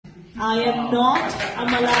I am not a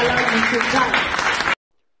Malala Yousafzai.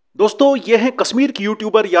 दोस्तों ये हैं कश्मीर की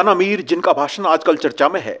यूट्यूबर याना मीर, जिनका भाषण आजकल चर्चा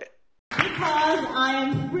में है। Because I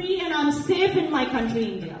am free and I'm safe in my country,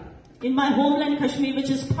 India, in my homeland Kashmir, which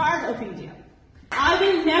is part of India. I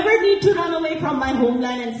will never need to run away from my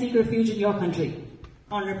homeland and seek refuge in your country,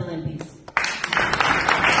 honorable MPs.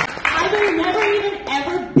 I will never even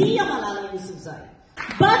ever be a Malala Yousafzai.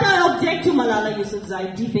 But I object to Malala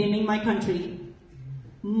Yousafzai defaming my country,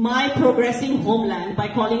 my progressing homeland, by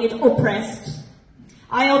calling it oppressed.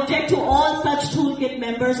 I object to all such toolkit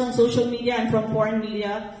members on social media and from foreign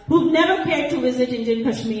media who've never cared to visit Indian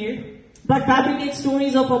Kashmir, but fabricate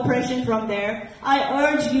stories of oppression from there. I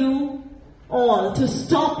urge you all to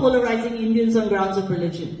stop polarizing Indians on grounds of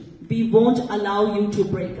religion. We won't allow you to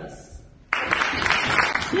break us.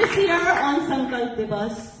 This year on Sankalp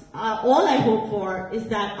Divas, all I hope for is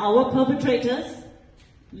that our perpetrators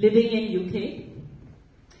living in UK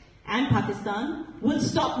and Pakistan will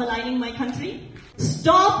stop maligning my country,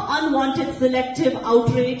 stop unwanted selective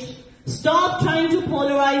outrage, stop trying to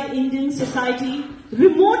polarize Indian society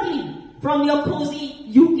remotely from your cozy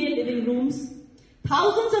UK living rooms.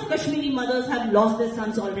 Thousands of Kashmiri mothers have lost their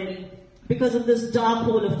sons already because of this dark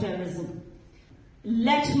hole of terrorism.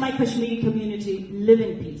 Let my Kashmiri community live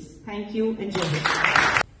in peace. Thank you and Jai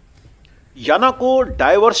Hind. याना को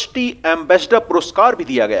diversity ambassador पुरस्कार भी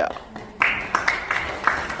दिया गया।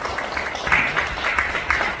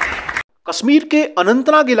 कश्मीर के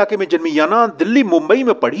अनंतनाग इलाके में जन्मी याना दिल्ली मुंबई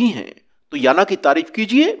में पढ़ी हैं, तो याना की तारीफ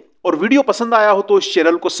कीजिए और वीडियो पसंद आया हो तो इस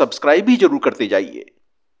चैनल को सब्सक्राइब भी जरूर करते जाइए।